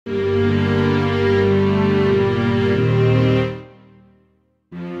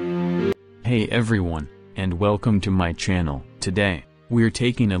everyone, and welcome to my channel. Today, we're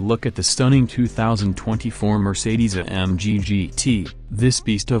taking a look at the stunning 2024 Mercedes-AMG GT. This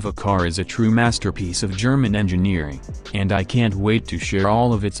beast of a car is a true masterpiece of German engineering, and I can't wait to share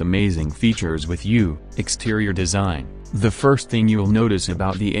all of its amazing features with you. Exterior design. The first thing you'll notice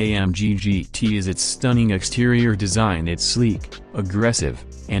about the AMG GT is its stunning exterior design. It's sleek, aggressive,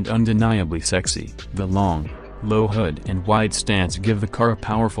 and undeniably sexy. The long, low hood and wide stance give the car a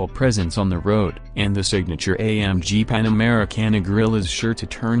powerful presence on the road, and the signature AMG Panamericana grille is sure to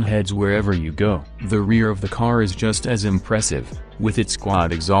turn heads wherever you go. The rear of the car is just as impressive. With its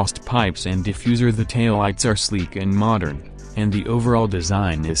quad exhaust pipes and diffuser, the taillights are sleek and modern, and the overall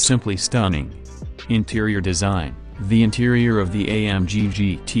design is simply stunning. Interior design. The interior of the AMG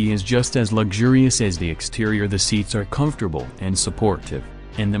GT is just as luxurious as the exterior. The seats are comfortable and supportive,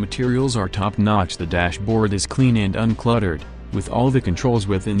 and the materials are top-notch. The dashboard is clean and uncluttered, with all the controls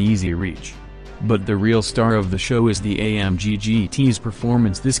within easy reach. But the real star of the show is the AMG GT's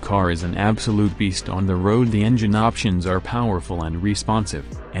performance. This car is an absolute beast on the road. The engine options are powerful and responsive,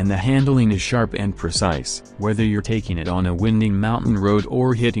 and the handling is sharp and precise. Whether you're taking it on a winding mountain road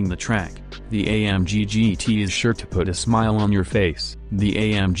or hitting the track, the AMG GT is sure to put a smile on your face. The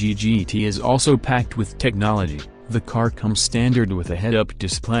AMG GT is also packed with technology. The car comes standard with a head-up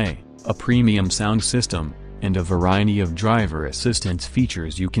display, a premium sound system, and a variety of driver assistance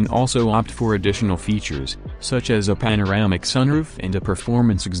features. You can also opt for additional features, such as a panoramic sunroof and a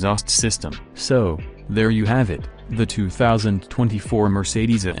performance exhaust system. So, there you have it. The 2024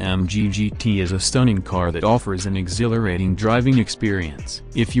 Mercedes-AMG GT is a stunning car that offers an exhilarating driving experience.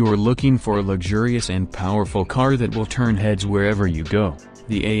 If you're looking for a luxurious and powerful car that will turn heads wherever you go,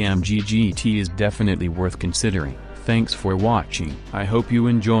 the AMG GT is definitely worth considering. Thanks for watching. I hope you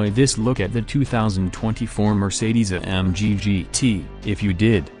enjoyed this look at the 2024 Mercedes-AMG GT. If you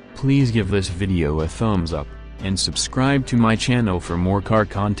did, please give this video a thumbs up, and subscribe to my channel for more car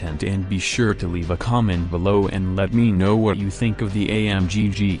content, and be sure to leave a comment below and let me know what you think of the AMG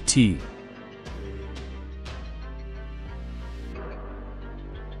GT.